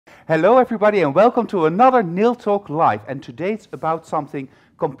Hello everybody and welcome to another Nail Talk Live. And today it's about something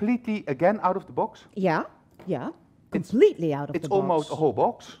completely, again, out of the box. Yeah, completely out of the box. It's almost a whole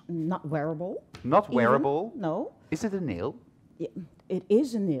box. Not wearable. Not wearable. No. Is it a nail? Yeah, it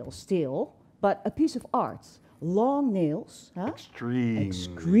is a nail still, but a piece of art. Long nails. Huh?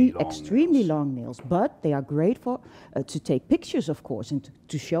 Extremely long nails. But they are great for to take pictures, of course, and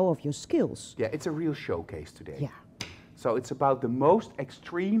to show off your skills. Yeah, it's a real showcase today. Yeah. So it's about the most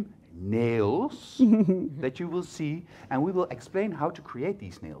extreme nails that you will see, and we will explain how to create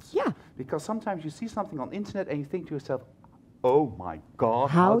these nails. Yeah. Because sometimes you see something on internet and you think to yourself, oh my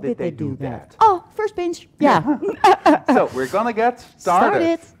God, how did they do that? Oh, first pinch. Yeah. So we're gonna get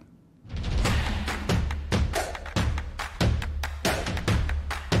started.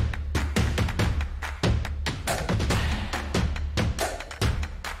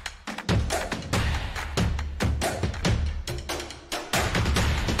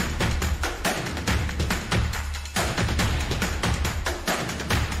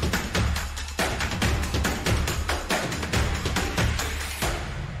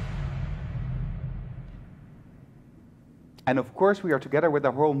 And of course, we are together with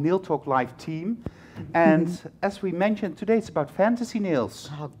our whole Nail Talk Live team. And as we mentioned, today it's about fantasy nails.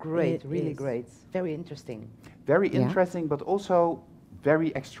 Oh, great, really great. Very interesting. Very interesting, but also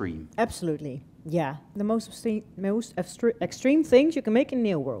very extreme. Absolutely, yeah. The most extreme things you can make in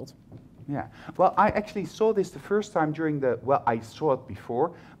nail world. Yeah. Well, I actually saw this the first time during the, well, I saw it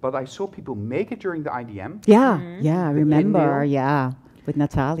before, but I saw people make it during the IDM. Yeah, yeah, I remember, yeah. With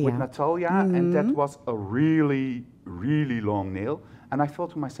Natalia. With Natalia, and that was a really long nail. And I thought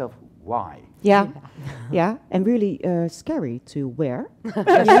to myself, why? Yeah, yeah, and really scary to wear.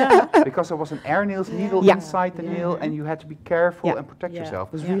 Because there was an air nails needle inside the nail, and you had to be careful and protect yourself.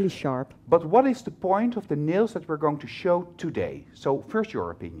 It was really sharp. But what is the point of the nails that we're going to show today? So first,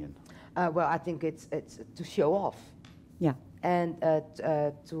 your opinion. Well, I think it's to show off. Yeah. And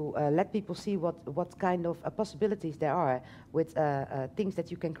to let people see what kind of possibilities there are with things that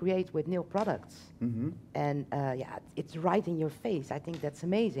you can create with nail products. And yeah, it's right in your face. I think that's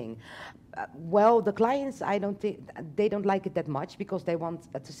amazing. Well, the clients, I don't think they don't like it that much because they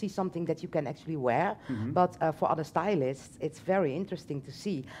want to see something that you can actually wear. But for other stylists, it's very interesting to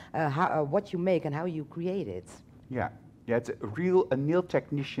see what you make and how you create it. Yeah. Yeah, it's a nail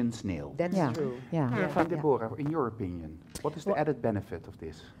technician's nail. That's true. And Deborah, in your opinion, what is the added benefit of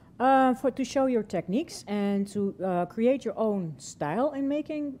this? To show your techniques and to create your own style in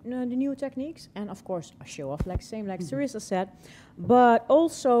making the new techniques, and of course show off like Teresa said, but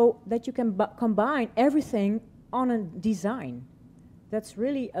also that you can combine everything on a design. That's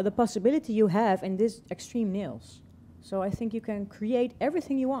really the possibility you have in these extreme nails. So I think you can create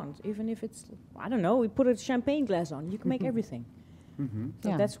everything you want, even if it's, I don't know, we put a champagne glass on, you can make everything.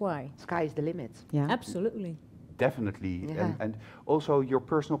 So that's why. Sky is the limit. Yeah. Absolutely. Definitely. And also your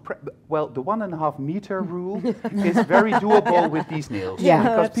personal, well, the 1.5 meter rule is very doable with these nails. Yeah,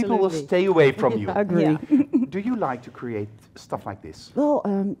 because people will stay away from you. Agree. Do you like to create stuff like this? Well,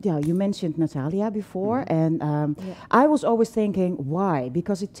 yeah, you mentioned Natalia before, and I was always thinking, why?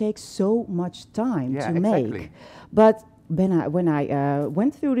 Because it takes so much time to make. But when I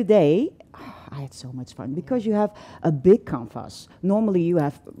went through the day, I had so much fun because you have a big canvas. Normally you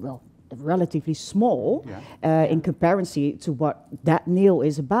have, well, relatively small in comparison to what that nail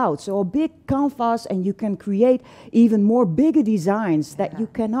is about. So a big canvas, and you can create even more bigger designs that you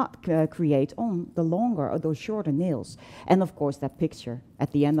cannot create on the longer or those shorter nails. And of course that picture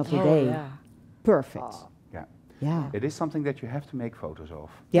at the end of the day, perfect. Yeah. It is something that you have to make photos of.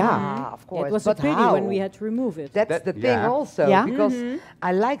 Yeah. Of course. It was a pity when we had to remove it. That's the thing also, because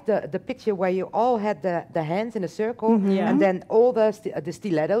I like the picture where you all had the hands in a circle, and then all the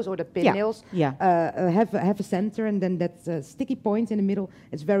stilettos or the pin nails have a center, and then that sticky point in the middle.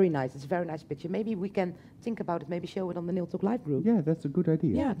 It's very nice. It's a very nice picture. Maybe we can think about it, maybe show it on the Nail Talk Live group. Yeah, that's a good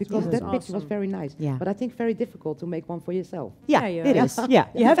idea. Yeah, because that picture was very nice. Yeah. But I think very difficult to make one for yourself. Yeah, it is. Yeah.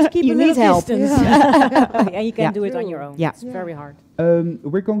 You have to keep you a need little help. distance. And you can do it on your own. Yeah. It's very hard.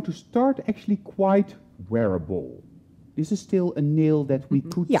 We're going to start actually quite wearable. This is still a nail that we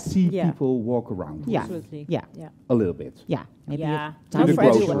could see people walk around with. Absolutely. Yeah. A little bit. Yeah. Maybe not the for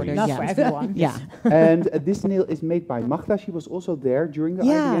everyone. groceries. Not for everyone. Yeah. And this nail is made by Magda. She was also there during the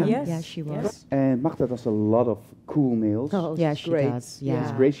IDM. Yes. Yeah, she was. And Magda does a lot of cool nails. Oh, Yeah, she does. Yeah.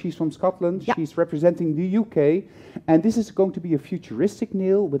 She's great. She's from Scotland. She's representing the UK. And this is going to be a futuristic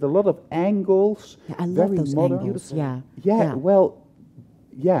nail with a lot of angles. Yeah, I love very those modern. angles. Yeah. Yeah, well,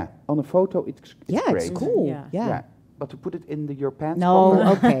 on a photo it's great. It's cool. Yeah. Yeah. but to put it in your pants No,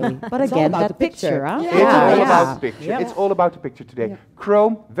 pocket. okay. But again, that picture, huh? It's all about the picture. It's all about the picture today. Yeah.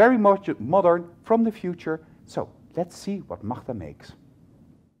 Chrome, very much modern, from the future. So let's see what Magda makes.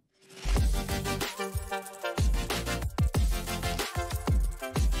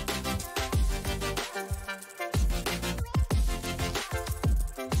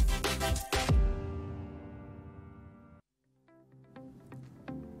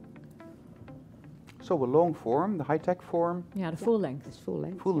 So a long form, the high-tech form. Yeah, the full length. It's full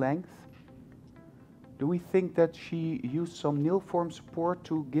length. Full length. Do we think that she used some nail form support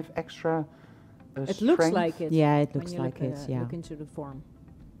to give extra It strength? looks like it. Yeah, it when looks you like look, it, yeah. Look into the form.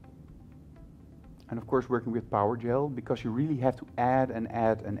 And of course working with power gel, because you really have to add and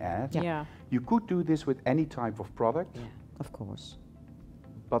add and add. Yeah. You could do this with any type of product, Yeah. Of course.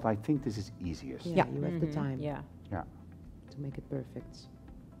 but I think this is easiest. Yeah, Yeah. you have the time Yeah. Yeah. to make it perfect.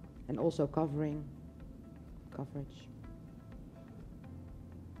 And also coverage.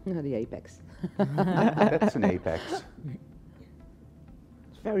 The apex. That's an apex.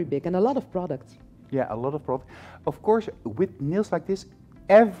 It's very big and a lot of product. Yeah, a lot of product. Of course, with nails like this,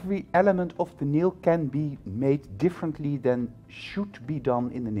 every element of the nail can be made differently than should be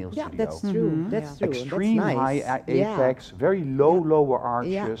done in the nail Yeah, studio. that's true. That's true. and Extreme that's high nice. apex, very low lower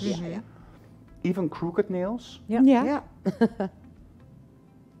Yeah. arches, Yeah. Yeah. even crooked nails. Yeah. Yeah. Yeah.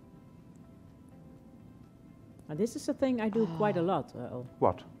 This is a thing I do quite a lot.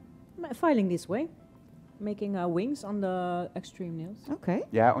 What? Filing this way, making wings on the extreme nails. Okay.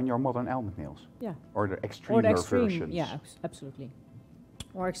 Yeah, on your modern almond nails. Yeah. Or the Or the extremer extreme. versions. Yeah, absolutely.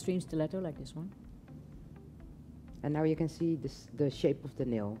 Or extreme stiletto like this one. And now you can see the shape of the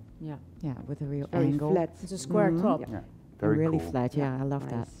nail. Yeah. Yeah, with a real Very angle. flat. It's a square Mhm. top. Yeah. Yeah, And very really cool. flat, yeah, I love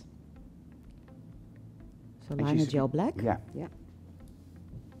that. Nice. So And liner she's- gel black, Yeah, Yeah.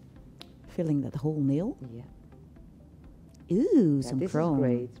 filling that whole nail. Yeah. Ooh, Yeah, some this chrome. is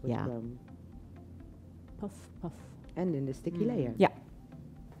great with Yeah. chrome. Puff, puff. And in the sticky layer. Yeah.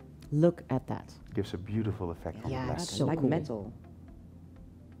 Look at that. gives a beautiful effect on the Yeah, black. it's so like cool. metal.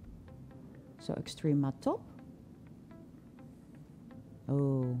 So extreme matte top.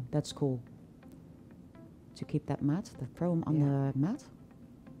 Oh, that's cool. To keep that matte, the chrome on Yeah. the matte.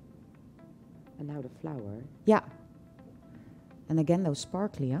 And now the flower. Yeah. And again, those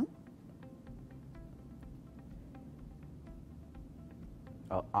sparkly, huh?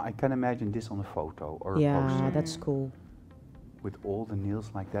 I can imagine this on a photo or a Yeah, poster that's cool. with all the nails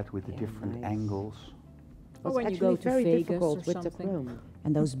like that, with the Yeah, different nice. angles. Or It's when you actually go to very Vegas difficult or with the something. chrome.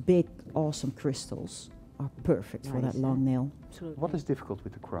 And those big, awesome crystals are perfect for that Nice, long nail. Absolutely. What is difficult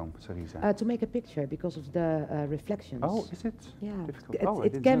with the chrome, Sarisa? To make a picture because of the reflections. Oh, is it yeah. difficult? It, Oh, I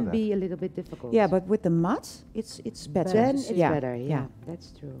it didn't can know that. be a little bit difficult. Yeah, but with the matte, it's better. then it's yeah. better. Yeah, Yeah.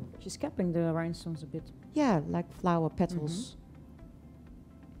 that's true. She's capping the rhinestones a bit. Yeah, like flower petals.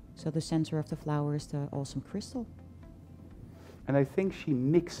 So the center of the flower is the awesome crystal. And I think she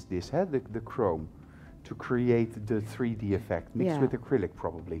mixed this, the chrome, to create the 3D effect, mixed Yeah. with acrylic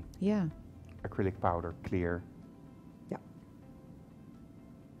probably. Yeah. Acrylic powder, clear.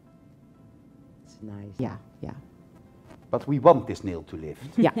 It's nice. Yeah, yeah. But we want this nail to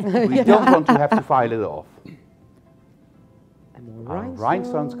lift. Yeah. We don't want to have to file it off. And more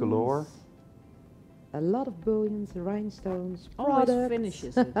Rhinestones galore. A lot of bullions, rhinestones, Always products.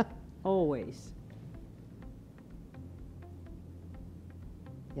 finishes it. Always.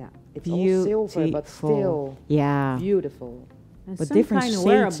 Yeah, it's all silver, but Beautiful. still Yeah. beautiful. And But some different kind of shades,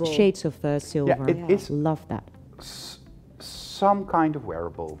 wearable. shades of silver. it is Love that. Some kind of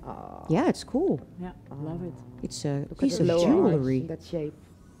wearable. Yeah, it's cool. Yeah, love it. It's a Look piece at of the lower arch jewelry. in that shape.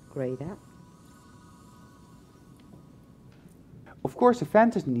 Great, huh? Of course, the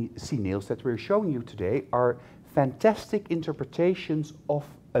fantasy nails that we're showing you today are fantastic interpretations of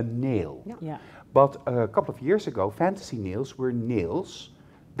a nail. Yeah. Yeah. But a couple of years ago, fantasy nails were nails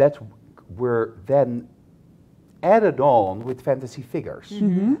that were then added on with fantasy figures.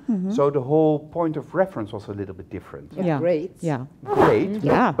 So the whole point of reference was a little bit different. Yeah. Great. Yeah. Great,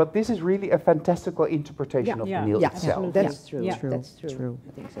 Yeah. but this is really a fantastical interpretation Yeah. of Yeah. the nail Yeah, itself. that's true. Yeah. True, That's true. true.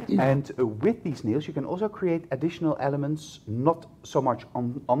 I think so. And with these nails, you can also create additional elements, not so much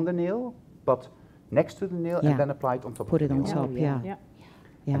on the nail, but next to the nail, Yeah. and then apply it on top Put of it the on nail. top, yeah. yeah. Yeah.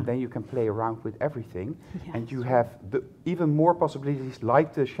 Yeah. And then you can play around with everything, Yeah. and you have even more possibilities,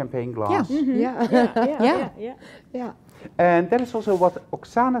 like the champagne glass. Yeah. Yeah, yeah, yeah. Yeah. And that is also what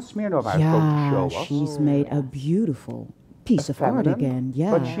Oksana Smirnova is going to Yeah, show us. she's made a beautiful piece of art Feminine, again. Yeah.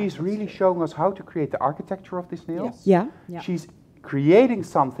 But she's really showing us how to create the architecture of this nail. Yes. Yeah. Yeah. She's creating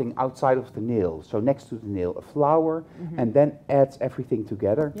something outside of the nail, so next to the nail, a flower, and then adds everything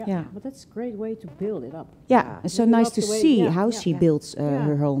together. Yeah, but that's a great way to build it up. Yeah, it's so Build nice up to the way- see yeah, how yeah. she builds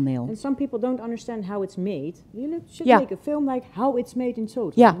her whole nail. And some people don't understand how it's made. You should Yeah. make a film like how it's made in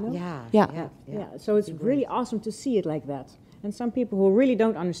total. Yeah. You know? Yeah. Yeah. So it's really awesome to see it like that. And some people who really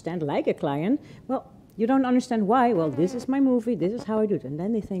don't understand, like a client, well, you don't understand why. Well, this is my movie. This is how I do it. And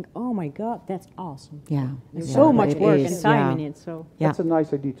then they think, oh my God, that's awesome. Yeah. There's Yeah, so much it work is, and time yeah. in it. So Yeah. That's a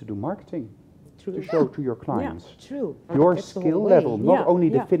nice idea to do marketing, True. to show to your clients. True. Your That's the whole skill way. level, not Yeah, only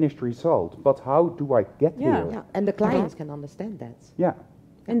the yeah. finished result, but how do I get Yeah. here? Yeah. And the clients can understand that. Yeah.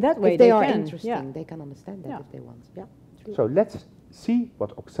 in that way If they are can. interesting, Yeah. they can understand that Yeah. if they want. Yeah. True. So let's see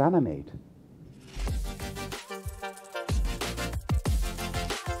what Oksana made.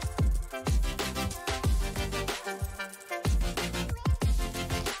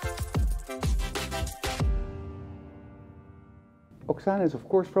 Oksana is of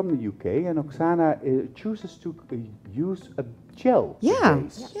course from the UK, and Oksana chooses to use a gel Yeah.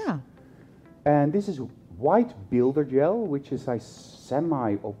 base. Yeah. And this is white builder gel, which is a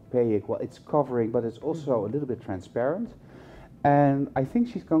semi-opaque. Well, it's covering, but it's also a little bit transparent. And I think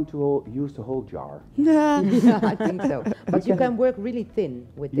she's going to use the whole jar. Yeah. Yeah, I think so. But you can work really thin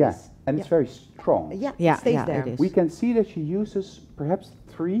with Yeah, this. and it's very strong. Yeah, Yeah, it stays yeah, there. it is. We can see that she uses perhaps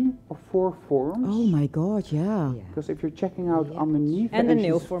 3 or 4 forms. Oh my God, yeah. Yeah. Because if you're checking out Yeah. underneath And it, the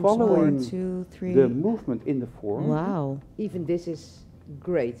nail she's forms. 1, following 2, 3. the movement in the form. Wow. Even this is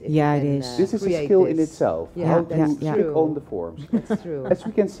great. if Yeah, you it can, is. This is a create skill in this. itself, Yeah, how that's to yeah. stick true. on the forms. That's true. As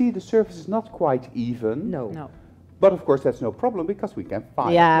we can see, the surface is not quite even. No. No. But of course, that's no problem because we can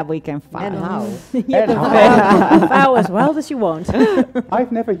file. Yeah, we can find. And how? And how? File as well as you want.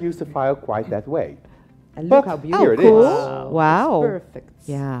 I've never used a file quite that way. And But look how beautiful. here it cool. is. Wow. Perfect.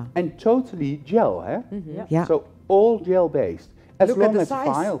 Yeah. And totally gel, eh? Yeah. Yeah. So all gel based. As Look at long the as size.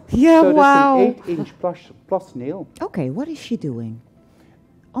 file. Yeah, so wow. that's an 8-inch plus nail. Okay, what is she doing?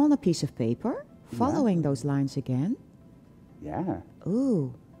 On a piece of paper, following those lines again. Yeah.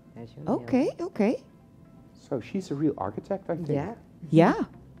 Ooh. There's your nail. Okay, okay. So she's a real architect, I think. Yeah. Yeah,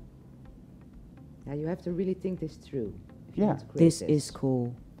 Now you have to really think this through. if you Yeah. want to create this is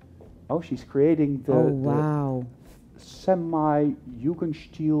cool. Oh, she's creating the, Oh, the wow.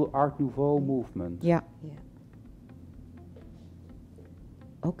 semi-Jugendstil Art Nouveau movement. Yeah, Yeah.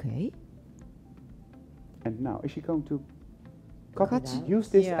 okay. And now, is she going to cut Cut. it, use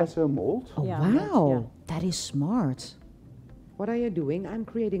this Yeah. as a mold? Oh, Yeah, wow. yeah. That is smart. What are you doing? I'm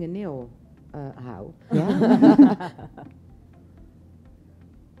creating a nail. How? Yeah.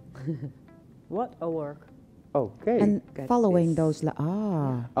 What a work. Okay. And Got following this. those,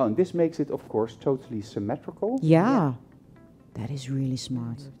 Oh, and this makes it, of course, totally symmetrical. yeah. That is really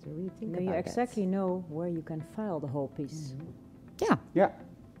smart. You have to really think Now you about exactly know where you can file the whole piece. Yeah. Yeah.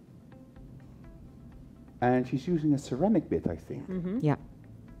 And she's using a ceramic bit, I think. Mm-hmm. Yeah.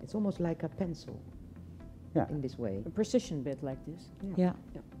 that. It's almost like a pencil. Yeah. In this way. A precision bit like this. Yeah.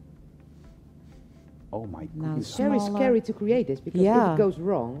 Oh my Now goodness. It's very Smaller. scary to create this because if Yeah. it goes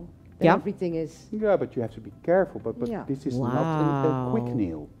wrong, then Yeah. everything is Yeah, but you have to be careful. But Yeah. this is not a quick Wow.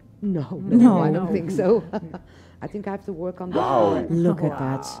 nail. no, No. I don't think so. I think I have to work on that. Wow. Look at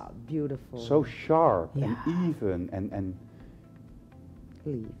that. Ah, beautiful. So sharp Yeah. and even and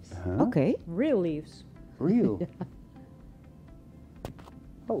leaves. huh? Okay. Real leaves. Real.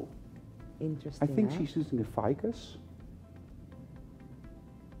 Oh, I Interesting. think huh? she's using a ficus.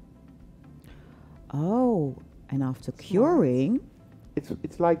 Oh, and after curing,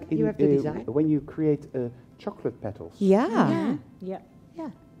 It's like You have the design. when you create chocolate petals. yeah, Yeah. Yeah. Yeah.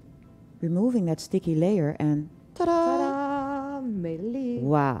 removing that sticky layer and ta-da! Ta-da! Made a leaf.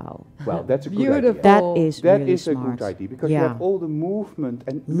 Wow, Well, that's a good Beautiful. idea. that Oh, is That really is a smart. good idea because Yeah. you have all the movement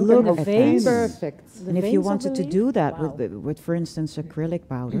and Look look at how veins. thin. Perfect. The And if you veins of wanted the to leaf? do that Wow. with, for instance, acrylic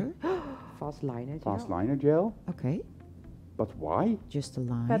powder, Fast liner. Fast gel. liner gel, okay, but why? just a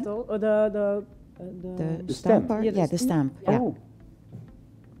line. Petal or the The stem. stamper, Yeah, the yeah, the stamp. stamp. Yeah. Oh,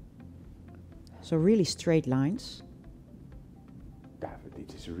 So really straight lines. David,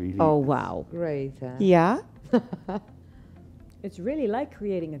 it is really. Oh wow. Great. Huh? Yeah. It's really like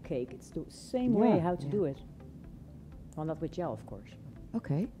creating a cake. It's the same way Yeah. how to Yeah. do it. Well, not with gel, of course.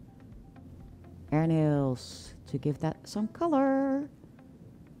 Okay. Air nails to give that some color.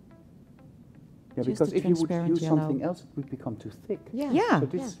 Yeah, Just because a if you would transparent use yellow. something else, it would become too thick. Yeah. Yeah. So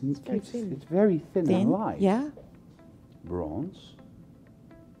this it's very keeps thin. it's very thin, Thin. and light. Yeah. Bronze.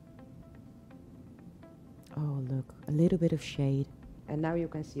 Oh look, a little bit of shade. And now you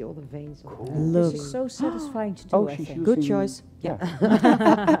can see all the veins. Of Cool. the Look. This is so satisfying to do, Oh, I she's think. using. Good choice. Yeah.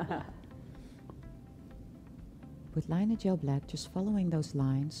 with liner gel black, just following those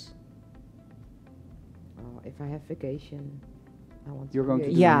lines. Oh, if I have vacation, I want You're to going to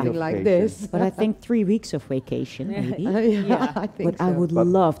create do something real like vacation. this. But I think 3 weeks of vacation, maybe. Yeah, I think But so. I would But-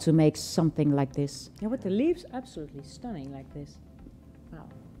 love to make something like this. Yeah, with the leaves, absolutely stunning like this. Wow.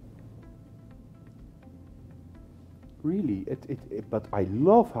 Really, but I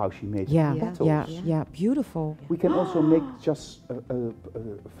love how she made Yeah, petals. yeah, Yeah. yeah, beautiful. We can also make just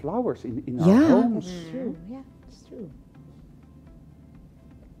flowers in our Yeah. homes. That's true. Yeah, it's true.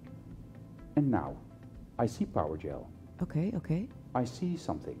 And now, I see power gel. Okay, okay. I see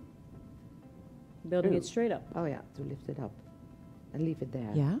something. Building Ew. it straight up. Oh yeah, to lift it up and leave it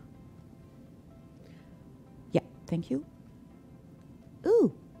there. Yeah. Yeah, thank you.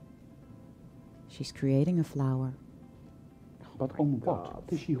 Ooh. She's creating a flower. But on what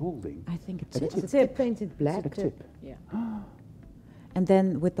is she holding? I think it's A it. tip. It's painted black. A tip. Yeah. And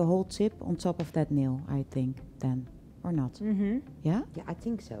then with the whole tip on top of that nail, I think, then. Or not. Mm-hmm. Yeah? Yeah, I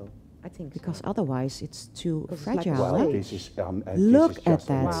think so. I think Because so. otherwise it's too Because it's like a fragile. Well, Wow. this is Look this is at just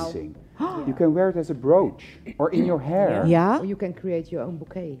that. amazing. Wow. You can wear it as a brooch or in your hair. Yeah? Or you can create your own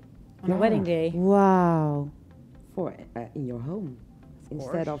bouquet On Yeah. a wedding day. Wow. for in your home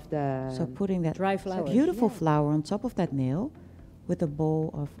instead course. of the So putting that Dry flowers. beautiful Yeah. flower on top of that nail with a bowl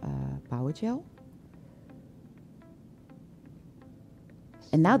of power gel.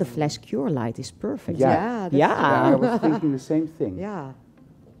 And now the flash cure light is perfect. Yeah. Yeah, that's Yeah. I was thinking the same thing. yeah.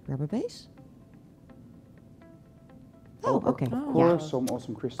 Rubber base? Oh, Oh, okay. Of Oh. course, Yeah. some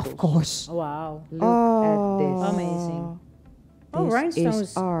awesome crystals. Of course. Oh, wow. Look Oh. at this. Amazing. Oh, This rhinestones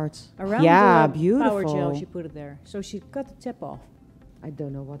is art. Around Yeah, the beautiful. power gel, she put it there. So she cut the tip off. I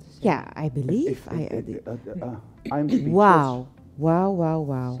don't know what to say. Yeah, I believe. I'm speechless. Wow. Wow, wow,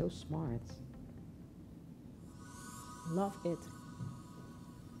 wow. So smart. Love it.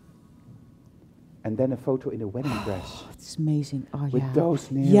 And then a photo in a wedding dress It's amazing. Oh, with yeah.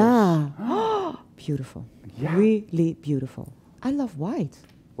 those nails. Yeah. Beautiful. Yeah. Really beautiful. I love white.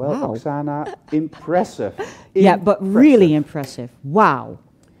 Well, Wow. Oksana, impressive. Yeah, but really impressive. Wow.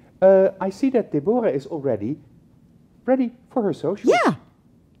 I see that Deborah is already ready for her social. Yeah.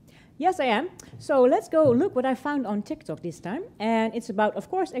 Yes, I am. So let's go look what I found on TikTok this time. And it's about, of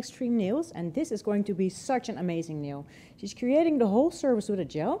course, extreme nails. And this is going to be such an amazing nail. She's creating the whole surface with a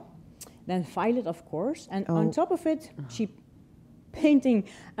gel. Then violet, of course. And on Oh. top of it, she painting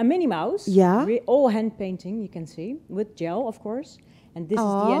a Minnie Mouse. Yeah. All hand painting, you can see, with gel, of course. And this is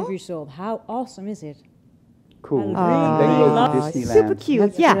the Aw. end result. How awesome is it? Cool. I And then really go love to it. Disneyland. Super cute.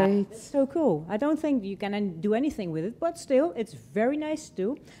 That's Yeah. great. It's so cool. I don't think you can do anything with it, but still, it's very nice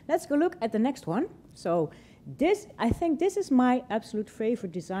too. Let's go look at the next one. So this, I think this is my absolute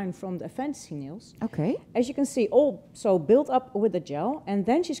favorite design from the fantasy nails. Okay. As you can see, all so built up with the gel, and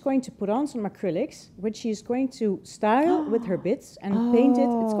then she's going to put on some acrylics, which she's going to style with her bits and paint it.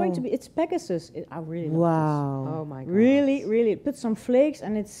 It's going to be, it's Pegasus. I really love Wow. Oh my this. god. Really, really. Put some flakes,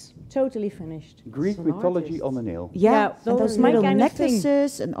 and it's totally finished. Greek Some mythology artists. on the nail. Yeah. Yeah, and those those my little kind of thing.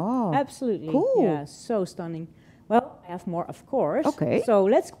 necklaces and oh. Absolutely. Cool. Yeah, so stunning. Well, I have more, of course. Okay. So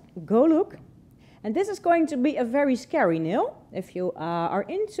let's go look. And this is going to be a very scary nail. If you are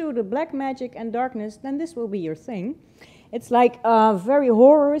into the black magic and darkness, then this will be your thing. It's like a very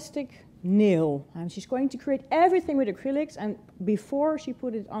horroristic nail. And she's going to create everything with acrylics and before she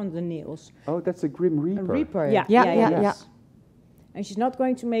put it on the nails. Oh, that's a Grim A Reaper. reaper. Yeah, yeah. Yes. And she's not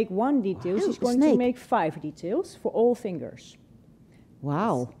going to make one detail, Wow, she's a going to snake. make 5 details for all fingers.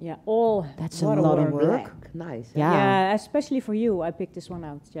 Wow. Yeah, all. That's a what lot of Black. work. Nice. Yeah. Yeah, especially for you, I picked this one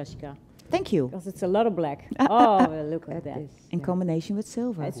out, Jessica. Thank you. Because it's a lot of black. Oh, look at At that. this. In yeah. combination with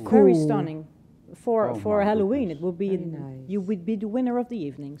silver. It's very Cool. stunning. Oh For my Halloween, goodness. it will be Very nice. you would be the winner of the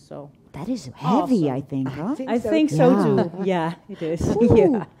evening. So That is heavy, I Awesome. think, huh? I think so Yeah. too. Yeah, it is. Ooh.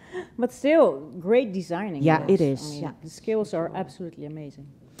 Yeah, but still great designing. Yeah, nails. it is. I mean, Yeah. the skills are absolutely amazing.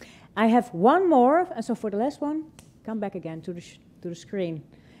 I have one more, and so for the last one, come back again to the screen,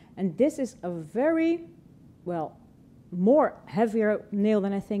 and this is a very well more heavier nail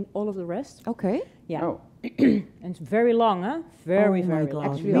than I think all of the rest. Okay. Yeah. Oh, And it's very long, huh? Very, Oh my very God. long.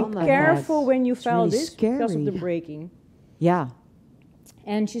 Actually, Be on like careful that. when you It's file really this because of the scary. breaking. Yeah.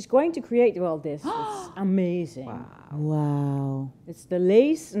 And she's going to create, well, this. It's amazing. Wow. It's the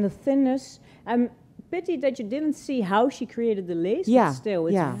lace and the thinness. Pity that you didn't see how she created the lace, Yeah, but still,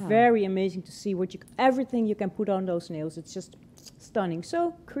 it's yeah. very amazing to see what everything you can put on those nails. It's just stunning.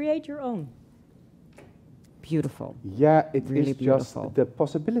 So create your own. Beautiful. yeah, it is Really just, beautiful. the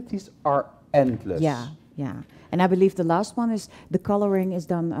possibilities are endless. Yeah, yeah. And I believe the last one is the coloring is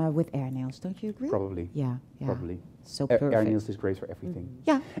done with air nails. Don't you agree? Probably. Yeah. Probably. So perfect. Air nails is great for everything.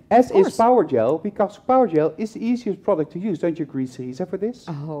 Yeah. As is Power Gel, because Power Gel is the easiest product to use. Don't you agree, Cesar, for this?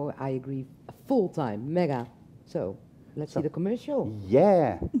 Oh, I agree. Full time, mega. So, let's see the commercial.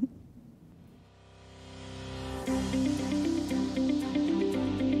 Yeah.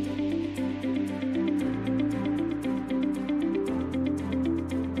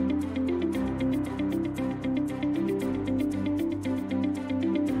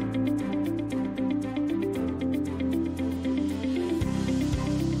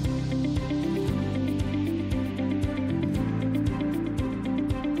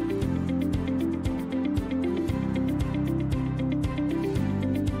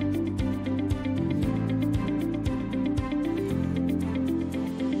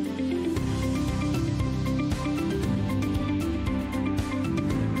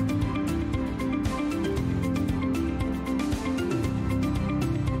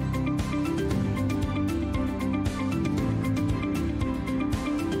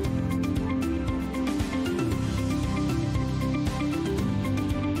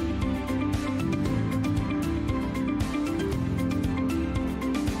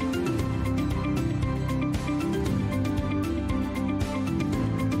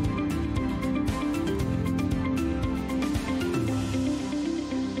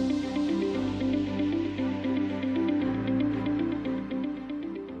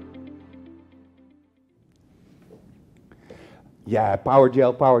 Yeah, Power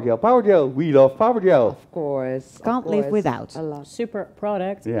Gel, Power Gel, Power Gel. We love Power Gel. Of course. Can't live without. A lot. Super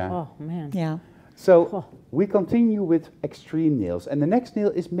product. Yeah. Oh man. Yeah. So we continue with extreme nails, and the next nail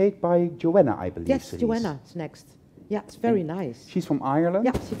is made by Joanna, I believe. Yes, Cerise. Joanna is next. Yeah, it's very nice. She's from Ireland.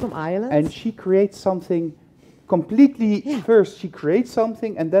 Yeah, she's from Ireland. And she creates something completely. First, she creates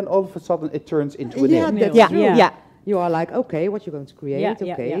something, and then all of a sudden, it turns into a nail. That's Yeah. true. Yeah. You are like, okay, what you're going to create? Yeah,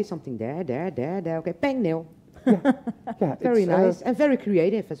 Okay, yeah. something there. Okay, bang nail. Yeah, Very it's, nice and very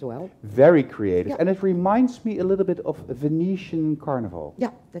creative as well. Very creative, Yeah. and it reminds me a little bit of Venetian Carnival. Yeah,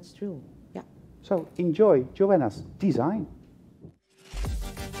 that's true. Yeah. So enjoy Joanna's design.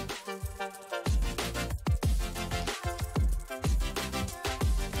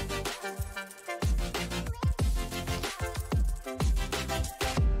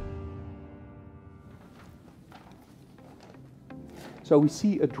 So we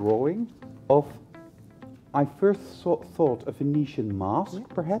see a drawing of, I first thought a Venetian mask,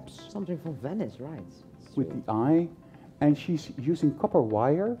 perhaps, Something from Venice, right? It's with true. the eye, and she's using copper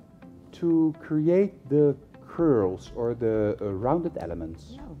wire to create the curls or the rounded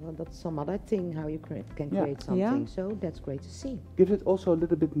elements. Yeah, well, that's some other thing how you can Yeah. create something. So that's great to see. Gives it also a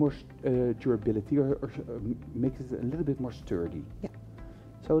little bit more durability, or makes it a little bit more sturdy. Yeah.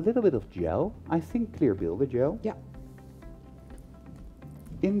 So a little bit of gel, I think clear builder gel. Yeah.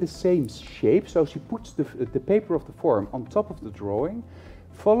 In the same shape, so she puts the paper of the form on top of the drawing,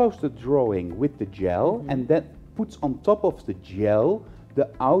 follows the drawing with the gel, and then puts on top of the gel the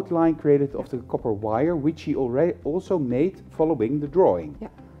outline created of the copper wire, which she already also made following the drawing. Yeah.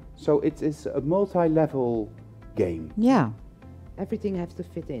 So it is a multi-level game. Yeah. Everything has to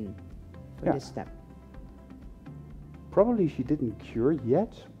fit in for Yeah. this step. Probably she didn't cure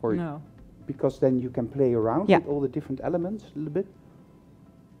yet, or No. because then you can play around Yeah. with all the different elements a little bit.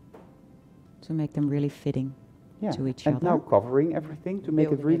 To make them really fitting Yeah. to each and other. now covering everything to make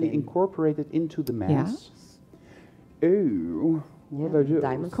it Building really it in. incorporated into the mass. Oh, what are those?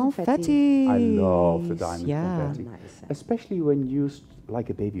 Diamond Confetti. I love the diamond Yeah. confetti, Nice. especially when used like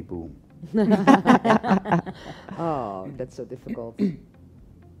a baby boom. Oh, that's so difficult.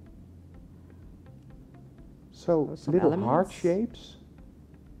 So Oh, some little heart elements. shapes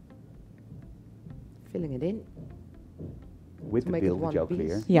Filling it in. with To the make it builder one gel piece.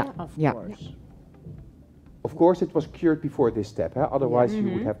 clear. Yeah. Of Yeah. course. Of course, it was cured before this step, otherwise you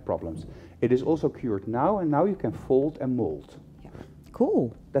would have problems. It is also cured now, and now you can fold and mold.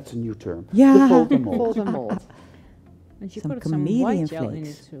 Cool. That's a new term. Yeah. The fold and mold. Fold and mold. And she Some put some chameleon white gel in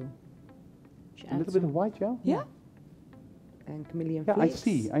flakes. it too. She A added little bit some- of white gel. Yeah. And chameleon Yeah, flakes.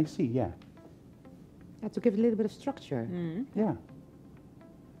 I see, yeah. Yeah, to give it a little bit of structure. Yeah.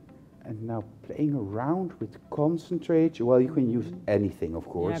 And now playing around with concentrates. Well, you can use anything, of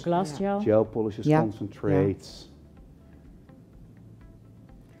Yeah, course. glass Yeah. gel. Gel polishes, Yeah. concentrates.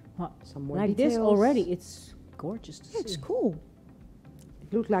 Well, Some more like this details. already, it's gorgeous to It's see. cool.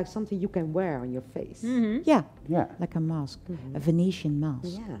 It looks like something you can wear on your face. Yeah. Yeah. Like a mask. A Venetian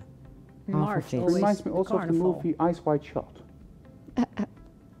mask. Yeah. Half March of it. always Reminds me also of the carnival. movie Ice White Shot.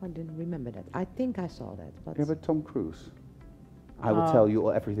 I didn't remember that. I think I saw that. But Yeah, but Tom Cruise. I will tell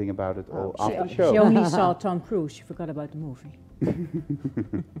you everything about it all after the She show. only saw Tom Cruise. She forgot about the movie.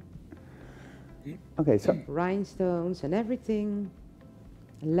 Okay, so Rhinestones and everything,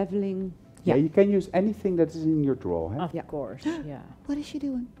 leveling. yeah, you can use anything that is in your drawer. Huh? Of course, yeah. What is she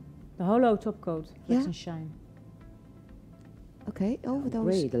doing? The hollow top coat, flex Yeah. and shine. Okay, over those.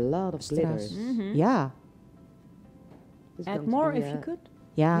 Great, a lot of strass. glitters. Yeah, This is Add going to more be, if you could.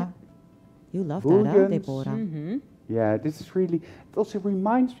 yeah. You love that, huh, Bullions. Deborah? Mm-hmm. Yeah, this is really, it also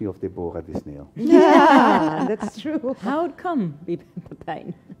reminds me of Deborah, this nail. Yeah, that's true. How it come,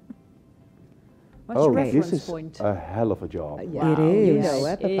 Pepijn? What's Oh, your this reference is point? a hell of a job. Yeah, It you is. know,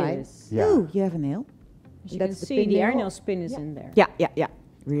 It Pepijn. is. Yeah. Ooh, you have a nail? As you That's can the see, pin the nail. air nail spin is Yeah. in there. Yeah, yeah, yeah.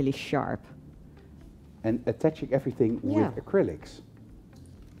 Really sharp. And attaching everything Yeah. with acrylics.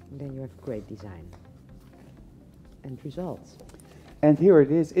 And then you have great design and results. And here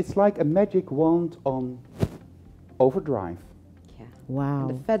it is. It's like a magic wand on overdrive. Yeah. Wow.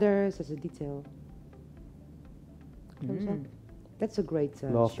 And the feathers as a detail. Close up. That's a great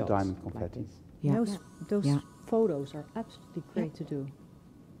Love the shot diamond like confetti. this. Yeah. Those Yeah. photos are absolutely great to do.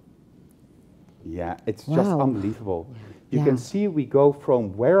 Yeah, it's just Wow. unbelievable. You Yeah. can see we go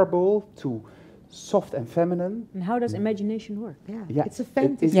from wearable to soft and feminine. And how does imagination work? Yeah. Yeah, It's a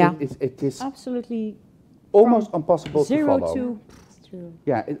fantasy. Yeah. It is Absolutely almost impossible to zero follow. to It's true.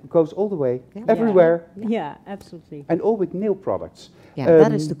 Yeah, it goes all the way, Yeah. everywhere, yeah, absolutely. and all with nail products. Yeah,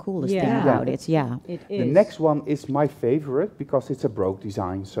 that is Um, the coolest yeah. thing about it. Yeah. It is. The next one is my favorite because it's a Baroque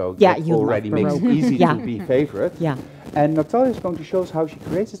design, so Yeah, that you love already makes it Baroque. easy Yeah. to be favorite. Yeah. And Natalia is going to show us how she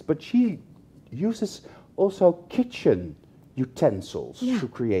creates this, but she uses also kitchen utensils to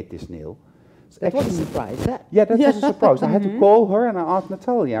create this nail. It's That was a actually- surprise. That. Yeah, that was a surprise. I had to call her and I asked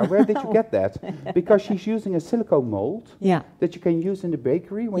Natalia, where did you get that? Because she's using a silicone mold Yeah. that you can use in the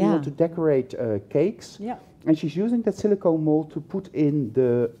bakery when you want to Yeah. decorate cakes. Yeah. And she's using that silicone mold to put in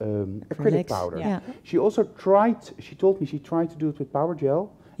the acrylic Acrylics, powder. yeah. She also tried, she told me she tried to do it with power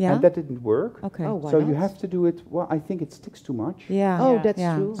gel, Yeah. and that didn't work. Okay. Oh, why So not? you have to do it, well, I think it sticks too much. Yeah. Oh, Yeah. that's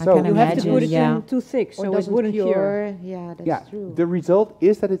Yeah. true. I So can you You have to imagine, put it yeah. in too thick, so it doesn't wouldn't cure. cure. Yeah, that's Yeah, true. the result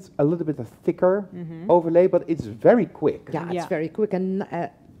is that it's a little bit a thicker overlay, but it's very quick. Yeah, it's Yeah. very quick and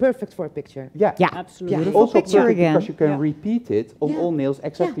perfect for a picture. Yeah. Yeah. Absolutely. Beautiful Also picture perfect again. because you can Yeah. repeat it on Yeah. all nails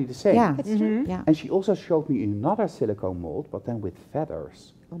exactly the same. Yeah. That's true. Yeah. And she also showed me another silicone mold, but then with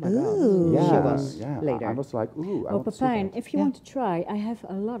feathers. Oh my Ooh. God. Show Yeah, us yeah. later. I was like, ooh, I Well, want to see Pepijn, that. if you Yeah. want to try, I have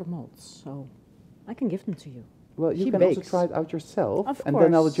a lot of molds, so I can give them to you. Well, you She can also bakes. try it out yourself, Of and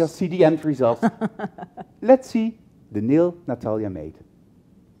then I'll course. just see the end result. Let's see the nail Natalia made.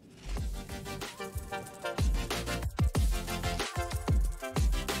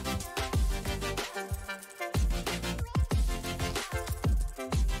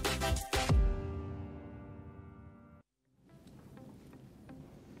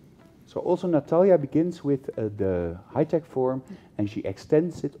 So also Natalia begins with the high-tech form, and she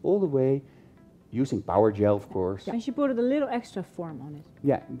extends it all the way, using power gel, of course. And she put a little extra form on it.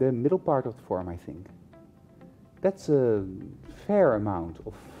 Yeah, the middle part of the form, I think. That's a fair amount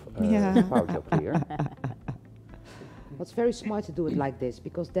of Yeah. power gel clear. Well, it's very smart to do it like this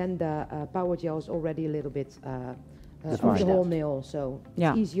because then the power gel is already a little bit of Defined. the whole nail, so it's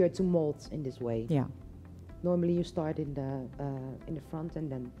Yeah. easier to mold in this way. Yeah. Normally you start in the front and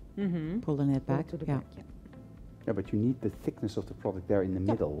then Mm-hmm. Pulling it pull back. it to the Yeah. back. Yeah. Yeah, but you need the thickness of the product there in the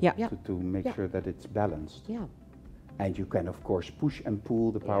middle Yeah. Yeah. to make Yeah. sure that it's balanced. Yeah. And you can, of course, push and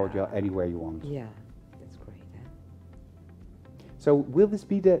pull the power gel anywhere you want. Yeah. That's great. Eh? So will this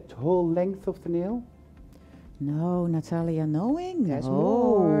be the whole length of the nail? No, Natalia, knowing? There's oh,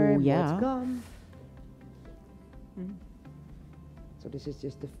 more. yeah. More to come. So this is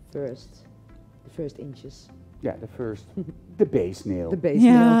just the first inches. Yeah, the first, the base nail. The base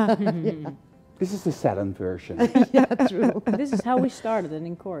Yeah. nail. This is the salon version. Yeah, true. This is how we started it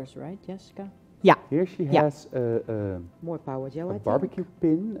in chorus, right, Jessica? Yeah. Here she Yeah. has More power gel, I a think. barbecue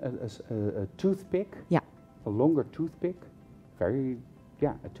pin, a toothpick, Yeah. a longer toothpick,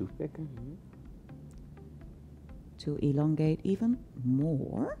 a toothpick. To elongate even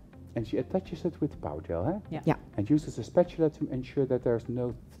more. And she attaches it with power gel, huh? Yeah. Yeah. And uses a spatula to ensure that there's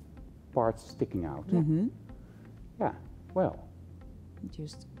no parts sticking out. Mm-hmm. Yeah, well,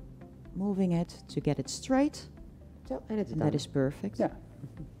 Just moving it to get it straight. So, and it's And done. that is perfect. yeah.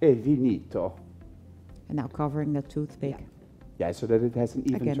 E finito. And now covering the toothpick. Yeah, so that it has an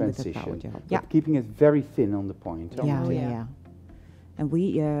even Again with the power transition. gel. But Yeah. keeping it very thin on the point. Yeah, Oh, yeah, yeah. yeah. And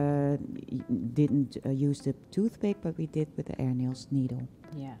we didn't use the toothpick, but we did with the air nails needle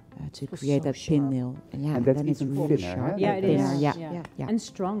Yeah. to was create so that pin sharp. nail. And yeah, And that's then it's even really thinner, sharp. huh? Yeah, That it is. is. Thinner, yeah. Yeah. Yeah. And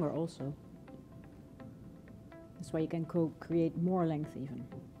stronger also. That's why you can create more length even.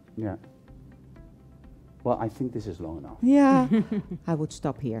 Yeah. Well, I think this is long enough. Yeah. I would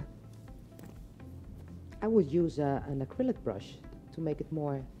stop here. I would use an acrylic brush to make it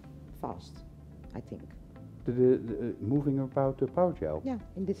more fast, I think. The moving about the power gel. Yeah,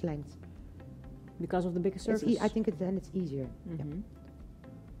 in this length. Because of the bigger surface? I think then it's easier.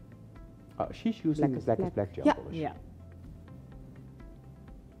 She's using black is black gel polish. Yeah.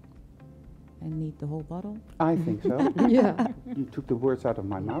 And need the whole bottle? I think so. Yeah. You took the words out of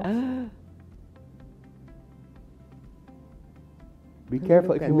my mouth. Be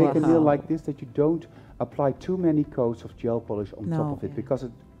careful if you make a nail like this that you don't apply too many coats of gel polish on top of it, because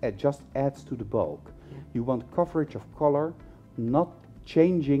it just adds to the bulk. Yeah. You want coverage of color, not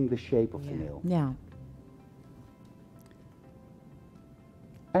changing the shape of the nail. Yeah.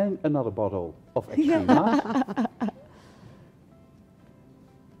 And another bottle of extreme mask.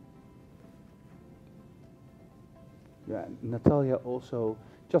 Yeah, Natalia also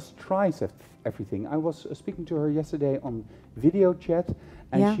just tries everything. I was speaking to her yesterday on video chat,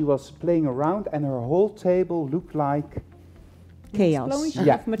 and she was playing around, and her whole table looked like chaos.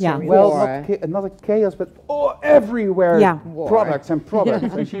 Yeah. Well, not a chaos, but everywhere products and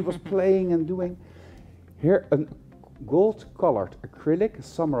products. And she was playing and doing. Here, a gold-colored acrylic,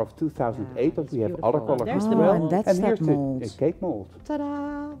 summer of 2008, but we have other colors There's as the well. mold. And that's here's that mold. the cake mold.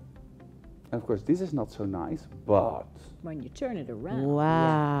 Ta-da! And of course, this is not so nice, but when you turn it around.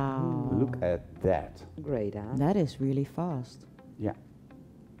 Wow. look at that. Great, huh? That is really fast. Yeah.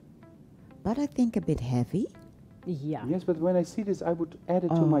 But I think a bit heavy. Yeah. Yes, but when I see this, I would add it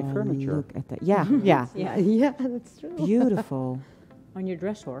to my furniture. Look at that. Yeah, yeah. Yeah, that's true. Beautiful. On your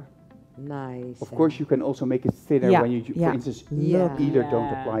dressor. Nice. Of course, you can also make it thinner when you, for instance, either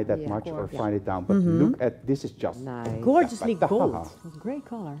don't apply that much or fine it down. But look at this is just nice. Gorgeously gold. Great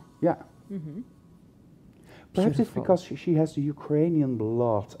color. Yeah. Perhaps it's because she has the Ukrainian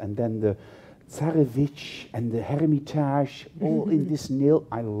blood, and then the Tsarevich and the Hermitage all in this nail.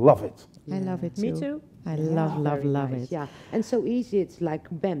 I love it. I love it too. Me too. I love it. Yeah, and so easy. It's like,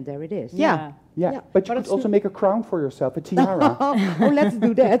 bam, there it is. Yeah. But you could also make a crown for yourself, a tiara. Oh, let's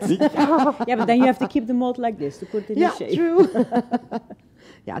do that. Yeah, but then you have to keep the mold like this to put it in the shape. True.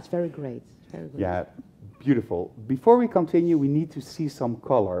 Yeah, it's very great. Very good. Yeah, beautiful. Before we continue, we need to see some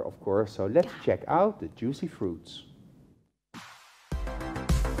color, of course. So let's check out the juicy fruits.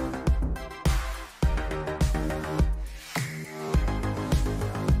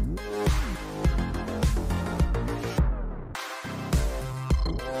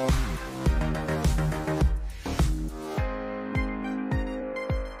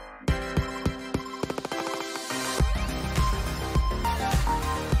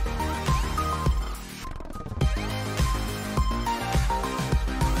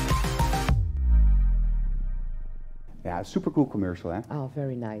 Yeah, super cool commercial, eh? Oh,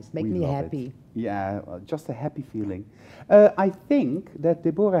 very nice. Make me love happy. it. Yeah, just a happy feeling. I think that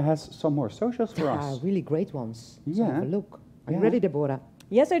Deborah has some more socials for us. Really great ones. So Yeah. have a look. Are you ready, Deborah?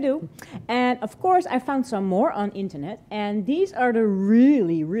 Yes, I do. And of course, I found some more on internet. And these are the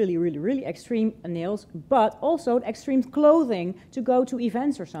really extreme nails, but also extreme clothing to go to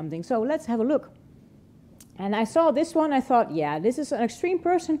events or something. So let's have a look. And I saw this one, I thought, yeah, this is an extreme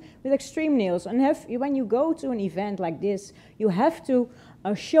person with extreme nails. And when you go to an event like this, you have to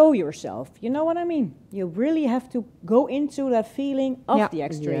show yourself. You know what I mean? You really have to go into that feeling of the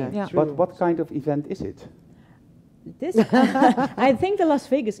extreme. Yeah. But what kind of event is it? This, I think the Las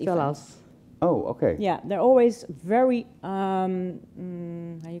Vegas event. Tell us. Oh, okay. Yeah, they're always very, how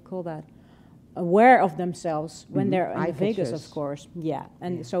you call that? Aware of themselves when they're in Vegas, of course. Yeah,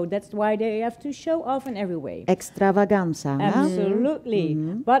 and so that's why they have to show off in every way. Extravaganza. Absolutely.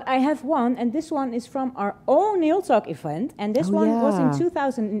 But I have one, and this one is from our own Nail Talk event, and this one was in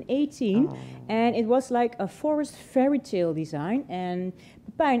 2018, and it was like a forest fairy tale design. And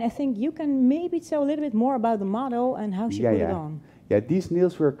Pepijn, I think you can maybe tell a little bit more about the model and how she put it on. Yeah, these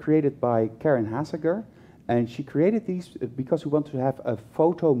nails were created by Karen Haseger. And she created these because we wanted to have a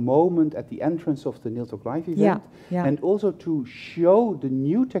photo moment at the entrance of the Nail Talk Live event. And also to show the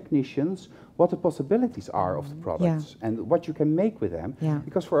new technicians what the possibilities are of the products and what you can make with them.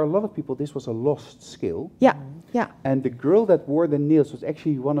 Because for a lot of people, this was a lost skill. And the girl that wore the nails was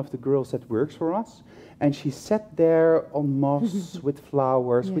actually one of the girls that works for us. And she sat there on moss with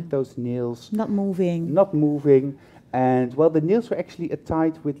flowers, with those nails. Not moving. Not moving. And, well, the nails were actually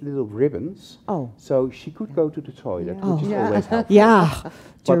tied with little ribbons. So she could go to the toilet, which is always helpful.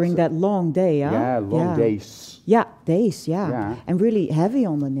 During that long day, Yeah, long days. Yeah, days, and really heavy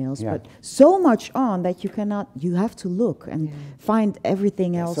on the nails, but so much on that you have to look and find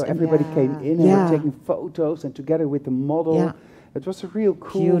everything else. So everybody came in and were taking photos, and together with the model, it was a real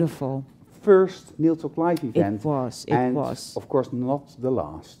cool, beautiful first Nail Talk Live event. It was, of course, not the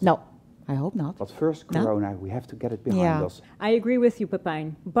last. No, I hope not. But first Corona, we have to get it behind us. I agree with you,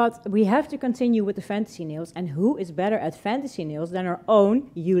 Pepijn. But we have to continue with the fantasy nails. And who is better at fantasy nails than our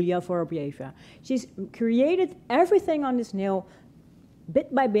own Julia Vorobieva? She's created everything on this nail,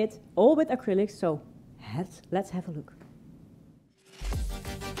 bit by bit, all with acrylics. So let's have a look.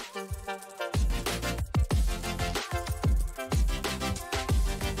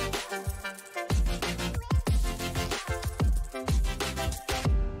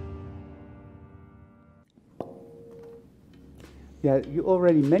 Yeah, you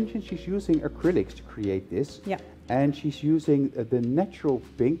already mentioned she's using acrylics to create this. Yeah. And she's using the natural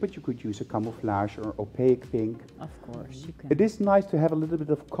pink, but you could use a camouflage or opaque pink. Of course, you can. It is nice to have a little bit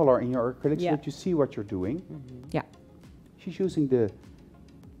of color in your acrylics so that you see what you're doing. Yeah. She's using the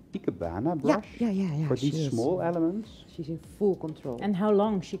Ikebana brush for these small elements. She's in full control. And how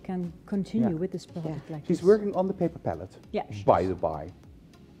long she can continue with this project like She's this. working on the paper palette, by the by.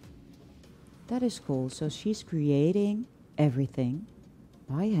 That is cool. So she's creating everything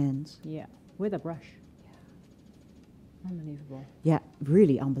by hand. Yeah, with a brush. Yeah. Unbelievable. Yeah,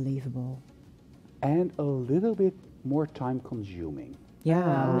 really unbelievable. And a little bit more time consuming.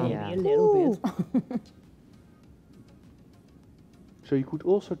 Yeah. Maybe a little bit. So you could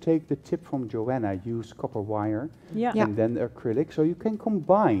also take the tip from Joanna, use copper wire and then acrylic. So you can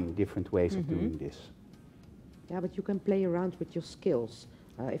combine different ways of doing this. Yeah, but you can play around with your skills.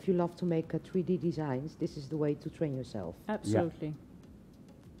 If you love to make 3D designs, this is the way to train yourself. Absolutely.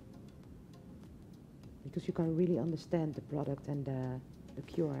 Because you can really understand the product and the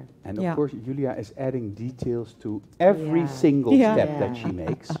cure. And of course, Julia is adding details to every single step that she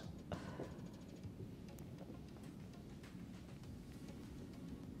makes.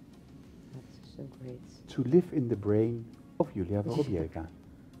 That's so great. To live in the brain of Julia Vorobieva.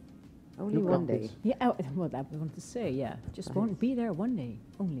 Only one day. Yeah, what I want to say, just won't be there one day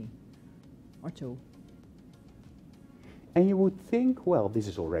only, or two. And you would think, well, this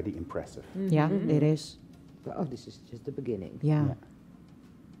is already impressive. Yeah, it is. Oh, this is just the beginning. Yeah. Yeah,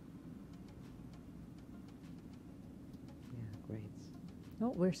 great.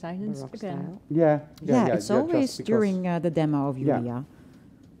 Oh, we're silenced Baroque again. style. Yeah, it's always during the demo of Julia.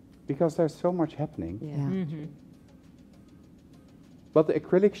 Because there's so much happening. Yeah. But the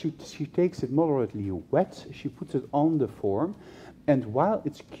acrylic, she takes it moderately wet, she puts it on the form, and while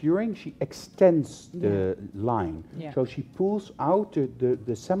it's curing, she extends the line. Yeah. So she pulls out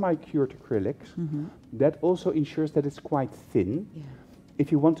the semi-cured acrylics. That also ensures that it's quite thin. Yeah. If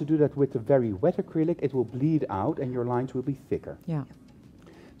you want to do that with a very wet acrylic, it will bleed out and your lines will be thicker. Yeah.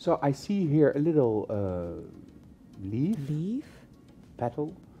 So I see here a little leaf,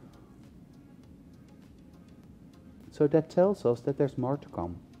 petal. So that tells us that there's more to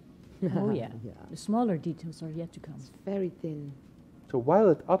come. Oh yeah. The smaller details are yet to come. It's very thin. So while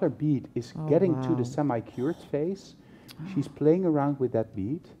that other bead is getting to the semi-cured phase, she's playing around with that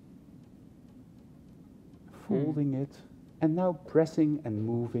bead, folding it, and now pressing and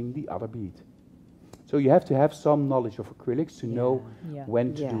moving the other bead. So you have to have some knowledge of acrylics to know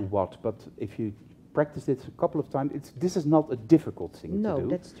when to do what. But if you practice it a couple of times, this is not a difficult thing to do. No,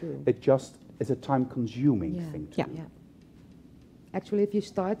 that's true. It just is a time-consuming thing to do. Yeah. Actually, if you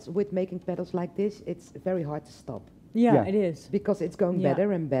start with making petals like this, it's very hard to stop. Yeah, it is. Because it's going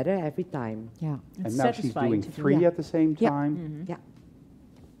better and better every time. Yeah. And now she's doing 3 at the same time. Yeah.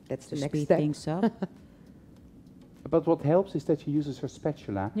 That's the To next speed step. things up. But what helps is that she uses her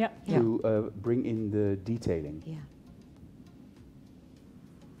spatula Yeah. to bring in the detailing. Yeah.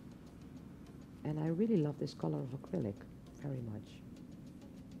 And I really love this color of acrylic very much.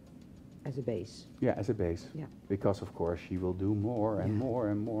 As a base. Yeah, as a base. Yeah. Because of course she will do more and more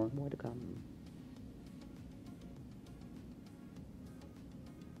and more. More to come.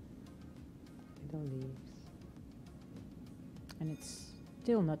 Little leaves. And it's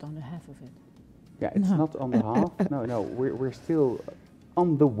still not on the half of it. Yeah, it's not on the half. No, we're still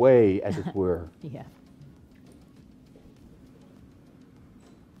on the way, as it were. Yeah.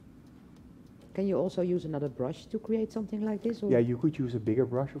 Can you also use another brush to create something like this? Or? Yeah, you could use a bigger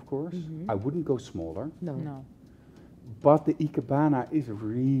brush, of course. I wouldn't go smaller. No. But the Ikebana is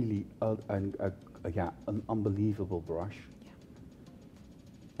really an unbelievable brush. Yeah.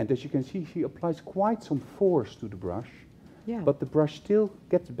 And as you can see, she applies quite some force to the brush. Yeah. But the brush still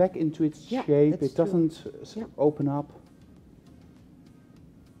gets back into its shape. It doesn't open up.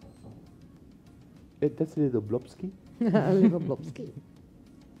 That's a little blobsky. A little blobsky.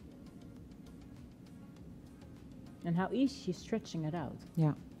 And how easy she's stretching it out.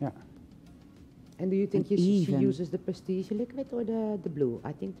 Yeah. Yeah. And do you think And she even. uses the Prestige liquid or the blue?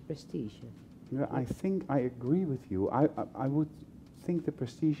 I think the Prestige. Yeah, I think I agree with you. I would think the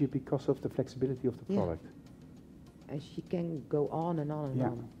Prestige because of the flexibility of the Yeah. product. And she can go on and on and Yeah.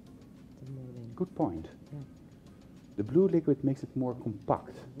 on. The molding. Good point. Yeah. The blue liquid makes it more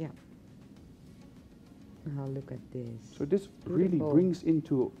compact. Yeah. Oh, look at this. So this really Beautiful. brings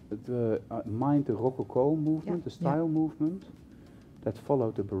into the mind the Rococo movement, Yeah. the style movement that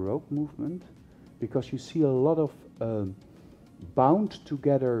followed the Baroque movement, because you see a lot of bound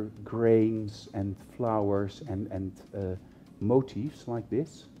together grains and flowers and motifs like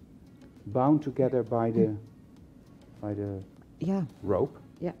this, bound together by the Yeah. rope.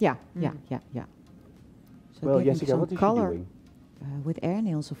 Yeah. Mm. Yeah. So Well, giving Jessica, some what is she color doing? with air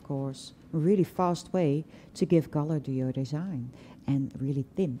nails, of course. A really fast way to give color to your design, and really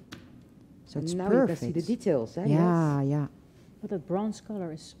thin. So it's now perfect. you can see the details. Eh? Yeah, yeah, But that bronze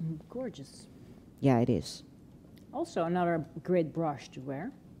color is gorgeous. yeah. It is. Also another great brush to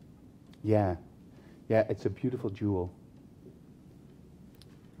wear. Yeah, yeah, it's a beautiful jewel.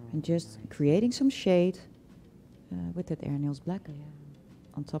 And just creating some shade with that air nails black Yeah.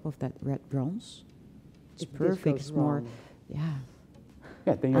 on top of that red bronze. It's If this perfect. goes It's more, wrong. yeah,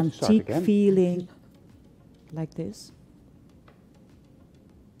 Yeah, then you have to start antique again. feeling, like this.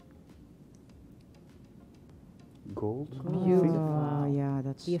 Gold. I Gold. think. Beautiful. Oh, yeah,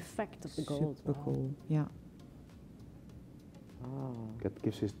 that's The effect of the gold. super wow. cool. Yeah. Oh. That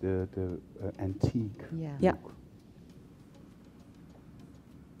gives us the antique Yeah. Yeah. look.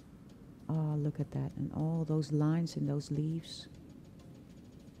 Oh, look at that, and all those lines in those leaves.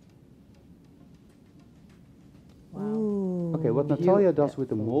 Wow. Ooh. Okay, what Natalia does with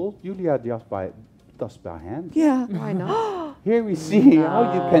the Beautiful. mold, Julia does by hand. Yeah. Why not? Here we see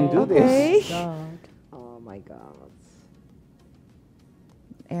how you can do Okay. this. God. Oh my God.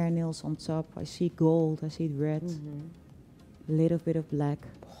 Air nails on top. I see gold. I see red. Mhm. Little bit of black.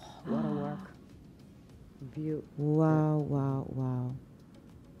 What a work. Wow, wow, wow.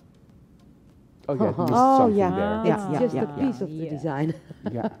 Oh yeah, you missed Oh, something yeah. there. Yeah, It's yeah, just yeah, a yeah. piece of the Yeah. design.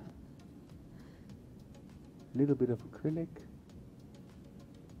 Yeah. Little bit of acrylic.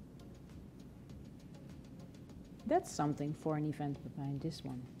 That's something for an event behind this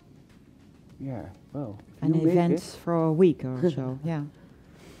one. Yeah. Well, if An you make event it, for a week or so. Yeah.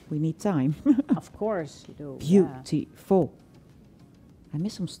 We need time. Of course you do. yeah. Beautiful. I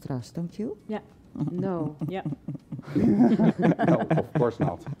miss some strass, don't you? No. Yeah. no, of course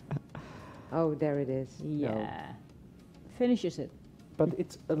not. Oh, there it is. Yeah. Finishes it. But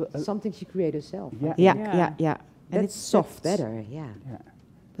it's Something she created herself. yeah. Yeah, Yeah. yeah, yeah. And it's soft. better, yeah. Yeah.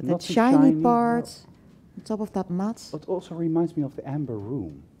 But Not that too shiny, shiny, part on top of that matte. It also reminds me of the amber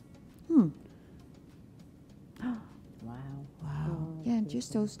room. Hmm. Wow. Wow. Oh, Yeah, and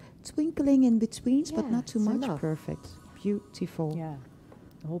just those twinkling in betweens, but Yeah, not too it's much. enough. Perfect. Beautiful. Yeah.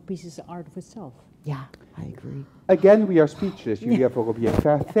 The whole piece is an art of itself. Yeah, I agree. Again, we are speechless, Julia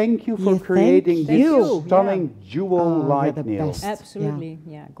Vorobieva. Thank you for Yeah, creating thank this you. stunning jewel Oh, light you're the nail. best. Absolutely.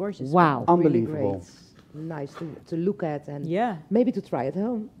 Yeah. Gorgeous. Wow. Unbelievable. Really great. Nice to look at and Yeah. maybe to try at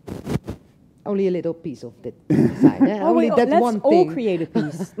home. Only a little piece of the design. Eh? Oh, Only wait, that let's one all thing. create a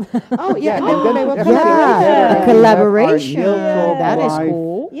piece. Oh yeah, and and then then definitely Yeah, together we collaboration. have our nail That is live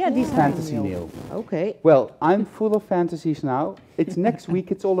cool. Yeah, these fantasy nail. Okay. Well, I'm full of fantasies now. It's next week.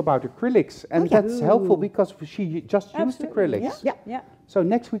 It's all about acrylics, and yeah. that's helpful because she just used Absolutely. acrylics. Yeah. Yeah. So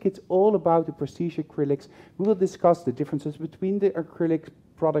next week it's all about the prestige acrylics. We will discuss the differences between the acrylic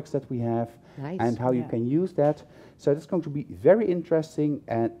products that we have Nice. and how you Yeah. can use that. So that's going to be very interesting,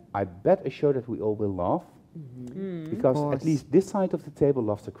 and I bet a show that we all will love because at course. least this side of the table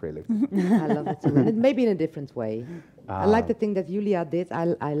loves acrylic. I love it too. And it maybe in a different way. I like Ah. the thing that Julia did.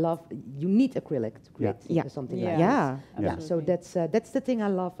 I love. You need acrylic to create Yeah. something Yeah. like Yeah. this. Yeah. So that's the thing I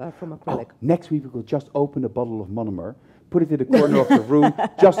love from acrylic. Oh, next week we will just open a bottle of monomer, put it in the corner of the room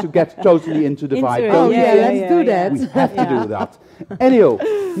just to get totally into the vibe. it. Don't Oh you yeah, think? let's do that. We have to do that. Anyhow,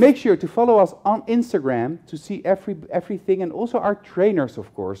 make sure to follow us on Instagram to see everything, and also our trainers, of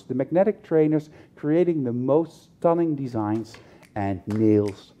course, the magnetic trainers creating the most stunning designs and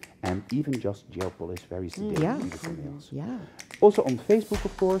nails, and even just gel polish, very simple, Yeah. beautiful nails. Yeah. Also on Facebook,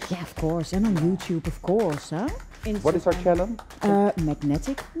 of course. Yeah, of course. And on YouTube, of course. Huh? What is our channel?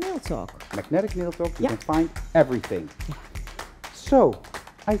 Magnetic Nail Talk. Magnetic Nail Talk. You Yeah. can find everything. So,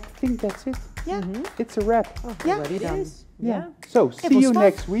 I think that's it. Yeah. It's a wrap. Yeah. Already It done. is. Yeah. So, see was you fun.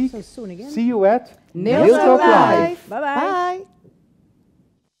 next week. So soon again. See you at Nail Nail Talk Talk Live. Live. Bye-bye. Bye.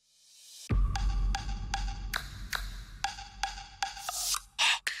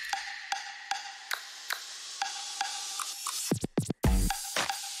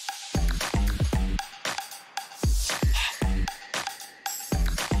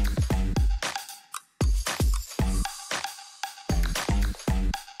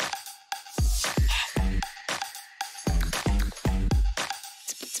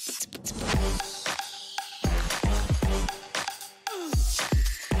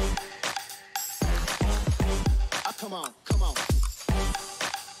 Come on.